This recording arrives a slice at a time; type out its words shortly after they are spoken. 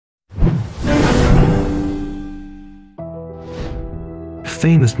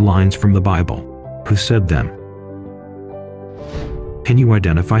famous lines from the Bible. Who said them? Can you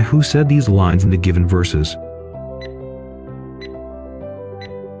identify who said these lines in the given verses?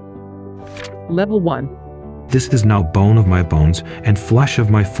 Level 1. This is now bone of my bones and flesh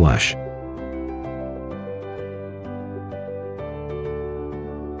of my flesh.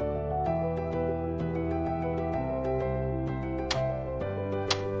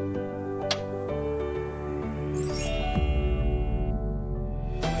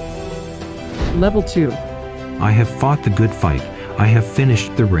 Level 2. I have fought the good fight. I have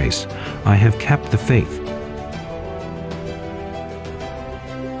finished the race. I have kept the faith.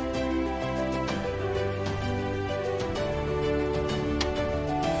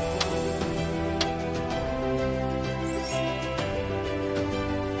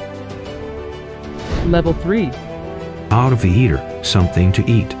 Level 3. Out of the eater, something to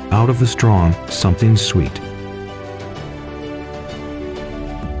eat. Out of the strong, something sweet.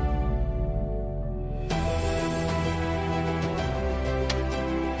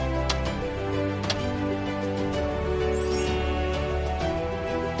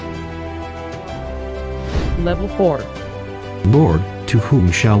 Level 4. Lord, to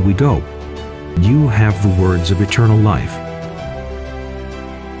whom shall we go? You have the words of eternal life.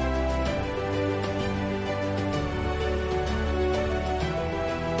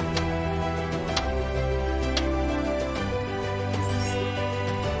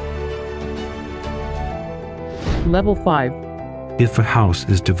 Level 5. If a house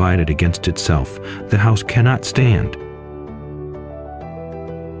is divided against itself, the house cannot stand.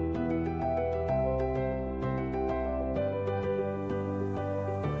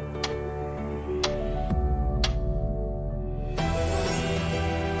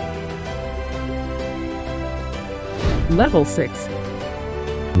 Level 6.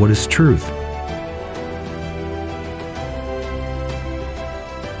 What is truth?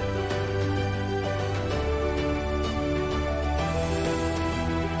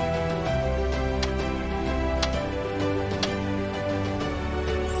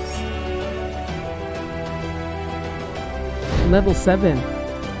 Level 7.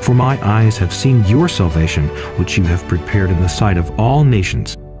 For my eyes have seen your salvation, which you have prepared in the sight of all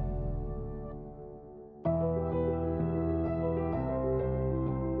nations.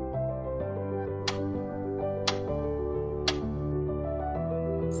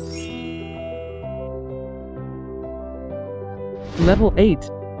 Level 8.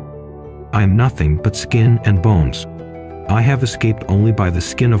 I am nothing but skin and bones. I have escaped only by the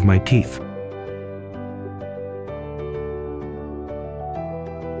skin of my teeth.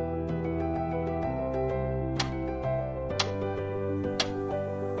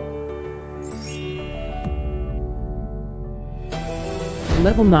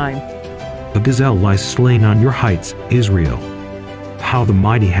 Level 9. A gazelle lies slain on your heights, Israel. How the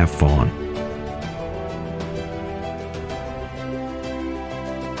mighty have fallen.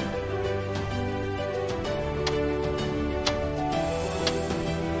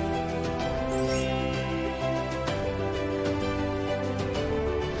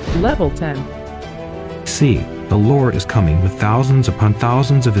 Level 10. See, the Lord is coming with thousands upon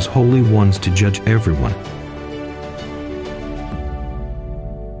thousands of his holy ones to judge everyone.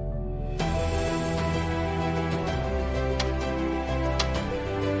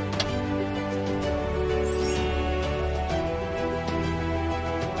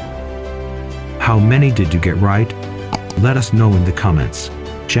 How many did you get right? Let us know in the comments.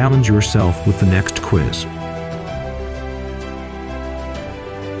 Challenge yourself with the next quiz.